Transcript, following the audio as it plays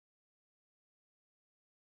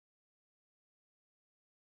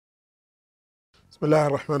بسم الله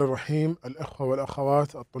الرحمن الرحيم. الأخوة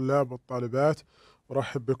والأخوات الطلاب والطالبات،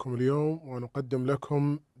 أرحب بكم اليوم ونقدم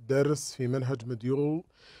لكم درس في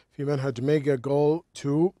منهج ميجا جول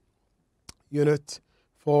 2 يونت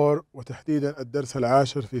 4 وتحديدا الدرس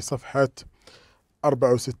العاشر في صفحة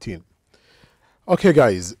 64. Okay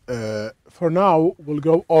guys, for now we'll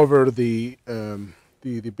go over the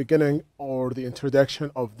beginning or the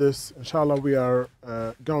introduction of this. Inshallah we are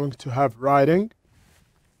going to have writing.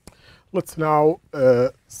 Let's now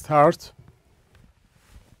start.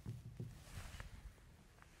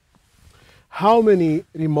 How many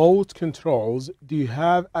remote controls do you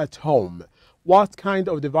have at home? What kind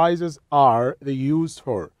of devices are they used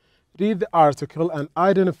for? Read the article and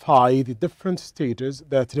identify the different stages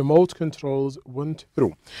that remote controls went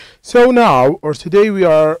through. So now, or today, we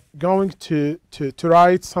are going to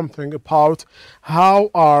write something about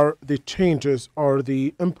how are the changes or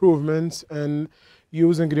the improvements in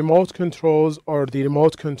using remote controls or the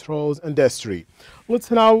remote controls industry. Let's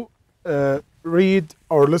now read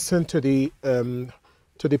or listen to the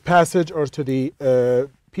passage or to the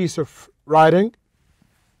piece of writing.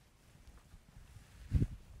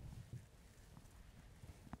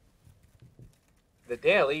 The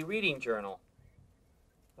Daily Reading Journal.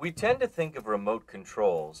 We tend to think of remote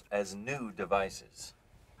controls as new devices.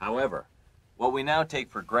 However, what we now take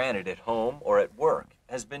for granted at home or at work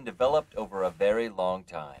has been developed over a very long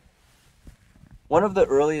time. One of the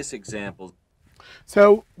earliest examples.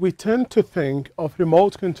 So we tend to think of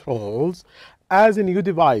remote controls as new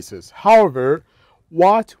devices. However,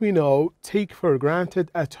 what we now take for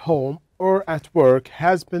granted at home or at work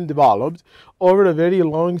has been developed over a very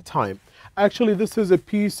long time. Actually, this is a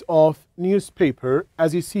piece of newspaper,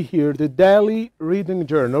 as you see here, the Daily Reading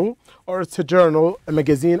Journal, or it's a journal, a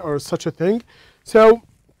magazine, or such a thing. So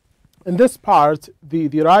in this part, the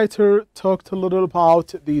writer talked a little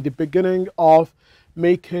about the beginning of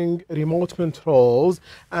making remote controls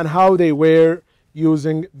and how they were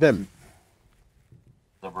using them.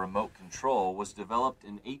 The remote control was developed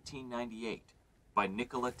in 1898 by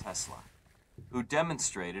Nikola Tesla, who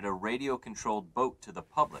demonstrated a radio-controlled boat to the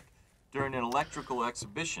public during an electrical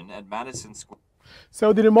exhibition at Madison Square.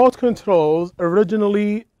 So the remote controls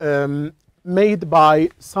originally made by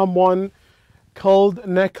someone called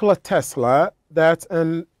Nikola Tesla, that's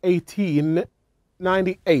in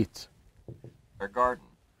 1898. Garden.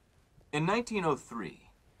 In 1903,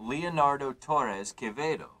 Leonardo Torres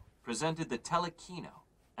Quevedo presented the Telekino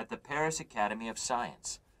at the Paris Academy of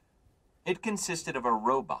Science. It consisted of a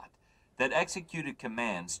robot that executed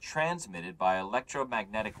commands transmitted by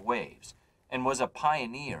electromagnetic waves and was a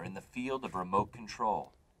pioneer in the field of remote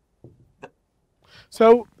control.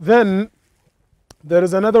 So then there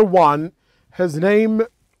is another one, his name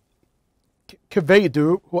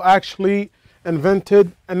Quevedo, who actually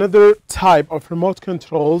invented another type of remote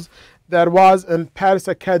controls that was in Paris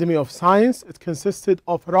Academy of Science. It consisted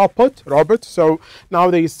of robots. So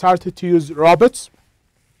now they started to use robots.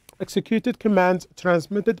 Executed commands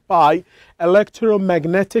transmitted by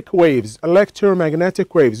electromagnetic waves.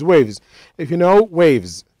 Waves. If you know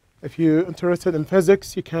waves, if you're interested in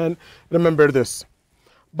physics, you can remember this.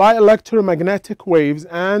 By electromagnetic waves,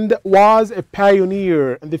 and was a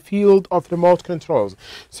pioneer in the field of remote controls.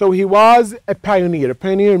 So he was a pioneer. A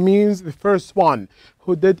pioneer means the first one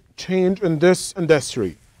who did change in this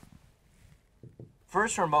industry.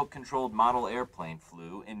 First remote-controlled model airplane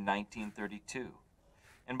flew in 1932.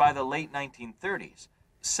 And by the late 1930s,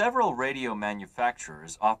 several radio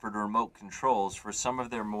manufacturers offered remote controls for some of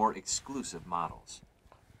their more exclusive models.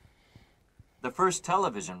 The first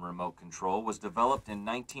television remote control was developed in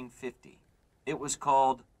 1950. It was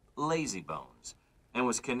called Lazy Bones and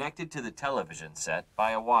was connected to the television set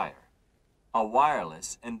by a wire. A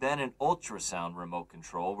wireless and then an ultrasound remote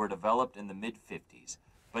control were developed in the mid-50s,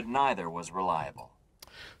 but neither was reliable.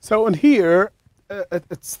 So in here,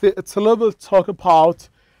 it's a little bit talk about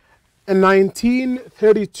in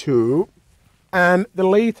 1932 and the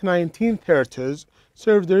late 1930s,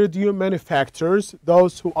 served radio manufacturers,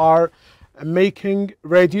 those who are making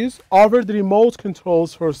radios, offered remote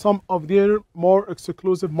controls for some of their more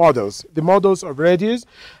exclusive models. The models of radios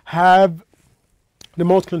have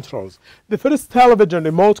remote controls. The first television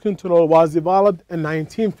remote control was developed in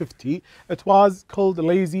 1950. It was called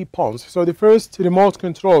Lazy Bones. So the first remote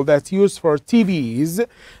control that's used for TVs,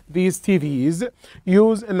 these TVs,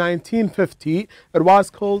 used in 1950, it was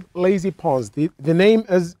called Lazy Bones. The name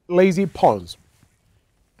is Lazy Bones.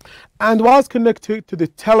 And was connected to the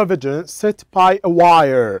television set by a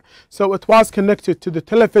wire. So it was connected to the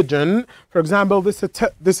television. For example, this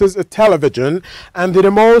is a television, and the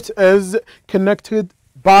remote is connected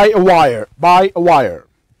by a wire.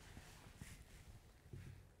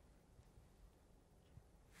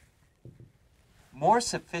 More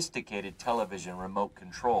sophisticated television remote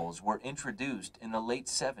controls were introduced in the late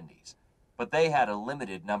 70s, but they had a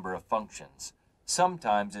limited number of functions,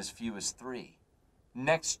 sometimes as few as 3.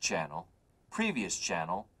 Next channel, previous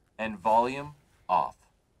channel, and volume off.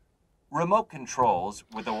 Remote controls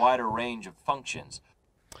with a wider range of functions.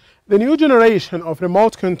 The new generation of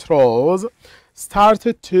remote controls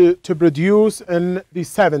started to produce in the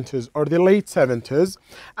 70s or the late 70s,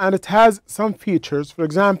 and it has some features, for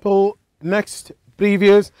example, next,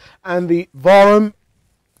 previous, and the volume,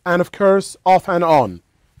 and of course off and on.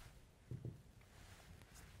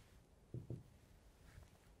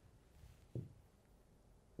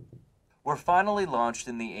 Were finally launched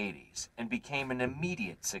in the 80s and became an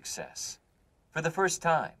immediate success. For the first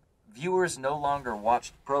time, viewers no longer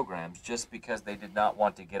watched programs just because they did not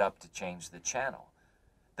want to get up to change the channel.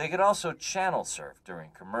 They could also channel surf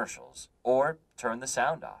during commercials or turn the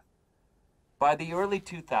sound off. By the early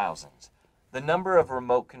 2000s, the number of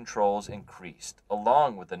remote controls increased,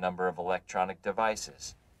 along with the number of electronic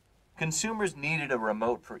devices. Consumers needed a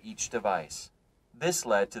remote for each device. This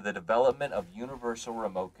led to the development of universal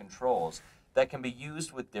remote controls that can be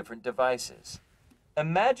used with different devices.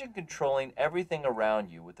 Imagine controlling everything around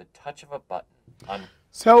you with the touch of a button.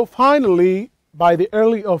 So finally, by the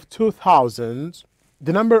early of 2000s,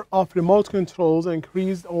 the number of remote controls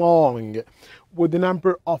increased along with the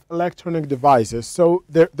number of electronic devices. So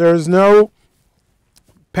there is no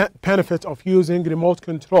benefit of using remote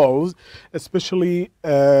controls, especially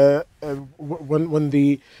when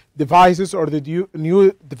the devices or the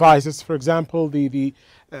new devices, for example, the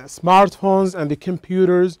smartphones and the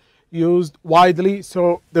computers used widely.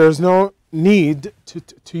 So there's no need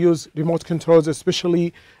to use remote controls,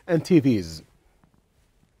 especially in TVs.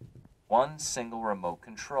 One single remote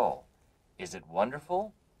control. Is it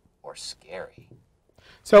wonderful or scary?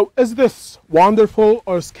 So is this wonderful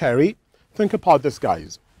or scary? Think about this,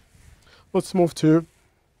 guys. Let's move to,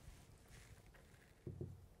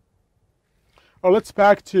 or let's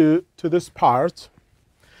back to this part.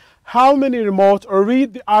 How many remote, or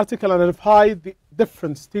read the article and identify the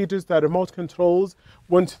different stages that remote controls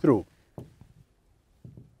went through.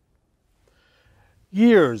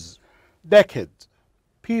 Years, decade,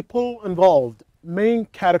 people involved, main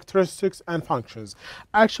characteristics and functions.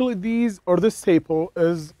 Actually, these, or this table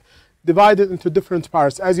is divided into different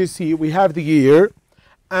parts. As you see, we have the year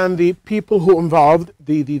and the people who involved,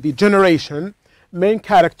 the generation, main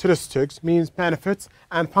characteristics means benefits,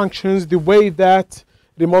 and functions, the way that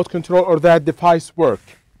remote control or that device work.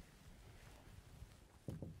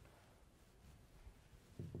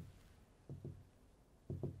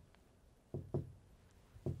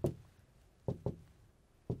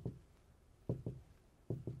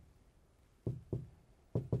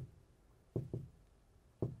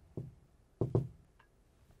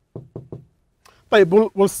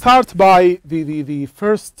 We'll start by the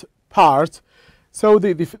first part. So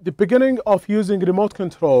the beginning of using remote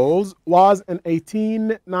controls was in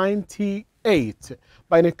 1898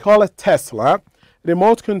 by Nikola Tesla.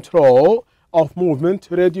 Remote control of movement,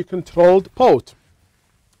 radio-controlled boat.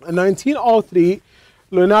 In 1903,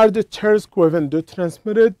 Leonardo Cherskivendo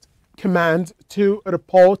transmitted command to a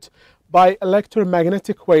report by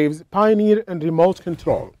electromagnetic waves, pioneer in remote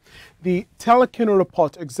control. The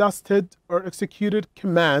telekineropod exhausted or executed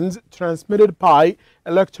commands transmitted by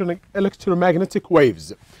electromagnetic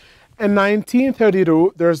waves. In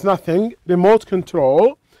 1932, there's nothing, remote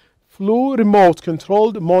control, flew remote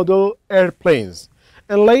controlled model airplanes.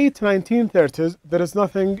 In late 1930s, there is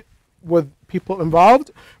nothing with people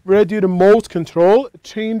involved, radio remote control,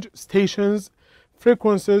 change stations,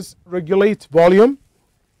 frequencies, regulate volume.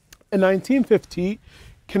 In 1950,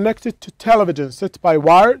 connected to television set by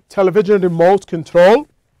wire, television remote control.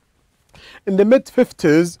 In the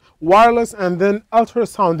mid-50s, wireless and then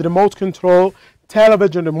ultrasound remote control,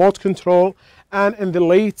 television remote control, and in the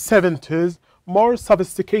late 70s, more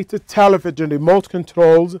sophisticated television remote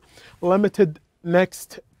controls, limited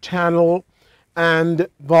next channel, and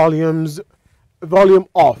volume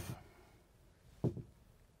off.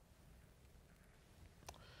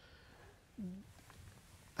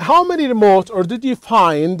 How many remote, or did you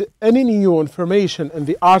find any new information in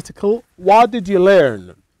the article? What did you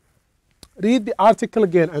learn? Read the article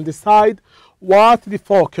again and decide what the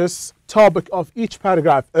focus topic of each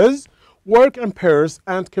paragraph is. Work in pairs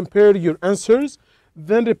and compare your answers,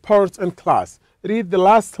 then report in class. Read the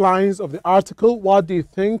last lines of the article. What do you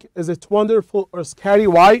think? Is it wonderful or scary?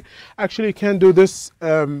 Why? Actually, you can do this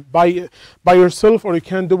by yourself, or you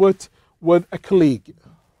can do it with a colleague.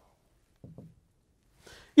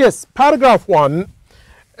 Yes, paragraph 1,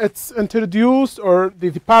 it's introduced, or the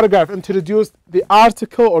paragraph introduced the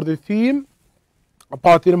article or the theme,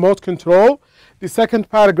 about the remote control. The second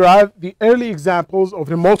paragraph, the early examples of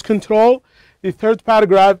remote control. The third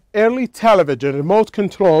paragraph, early television remote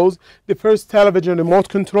controls, the first television remote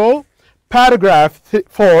control. Paragraph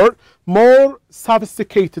 4, more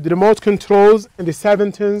sophisticated remote controls in the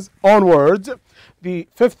 70s onwards. The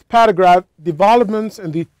fifth paragraph, developments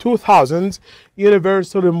in the 2000s,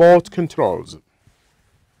 universal remote controls.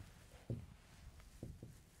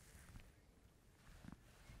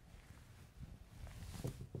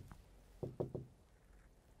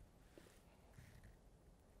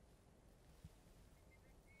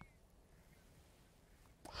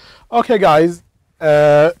 Okay, guys,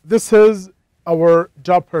 this is our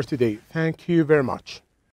job for today. Thank you very much.